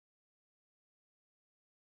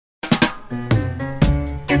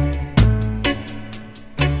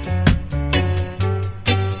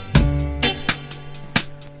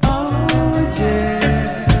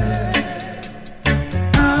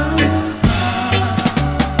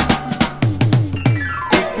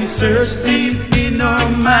search deep in our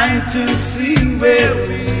mind to see where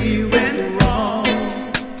we went wrong.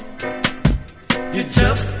 You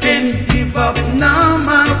just can't give up now,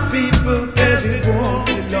 my people, 'cause it won't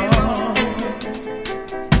be long.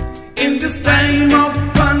 In this time of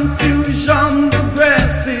confusion, the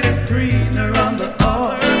grass is greener on the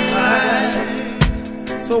other side.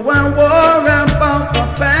 So I worry about the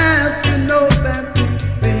past, you know that these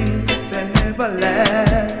things, they never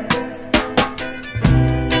last.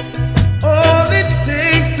 All it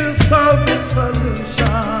takes to solve the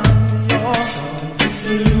solution, solve the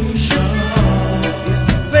solution, is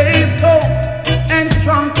faith, hope, and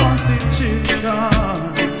strong constitution.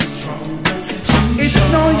 strong constitution. It's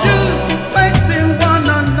no use fighting one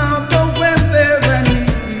another when there's an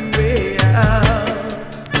easy way out.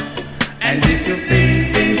 And if you think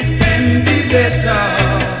things can be better,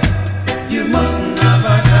 you mustn't have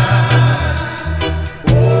a doubt.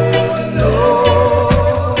 Oh no,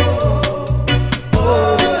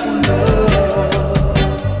 oh no.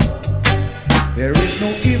 There is no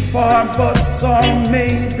if or buts or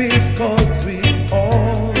maybes, 'cause we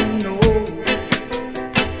all know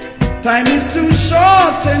time is too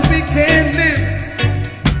short and we can't live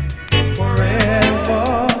forever.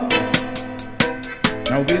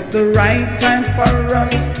 Now is the right time for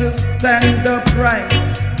us to stand upright.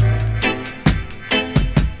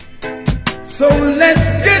 So let's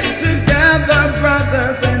get together,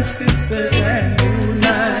 brothers and sisters, and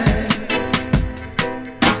unite.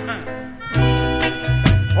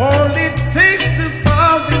 All it takes to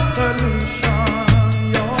solve this solution,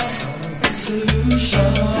 Solve the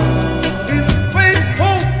solution, is faith,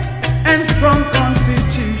 hope, and strong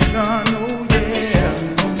constitution. Oh yeah.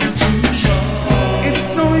 constitution. It's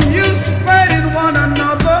no use fighting one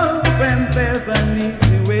another when there's an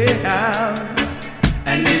easy way out.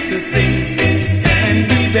 And if you think things can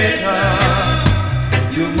be better,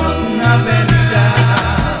 you mustn't have any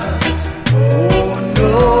doubt. Oh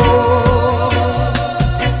no,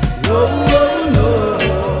 no, no, no.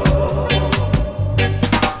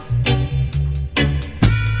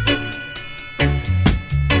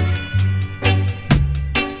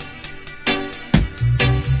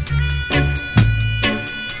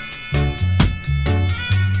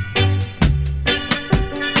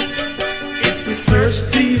 If we search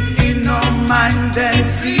deep in our mind and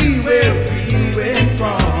see where we went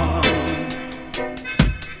wrong,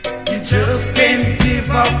 you just can't give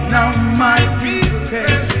up now, my people,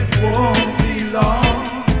 'cause it won't be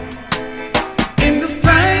long. In this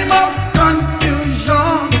time of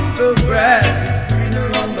confusion, the grass is greener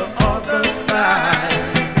on the other side.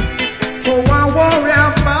 So I worry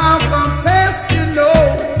about the past, you know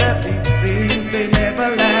that these things, they never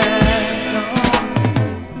last long.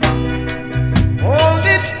 All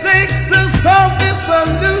it takes to solve this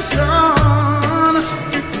solution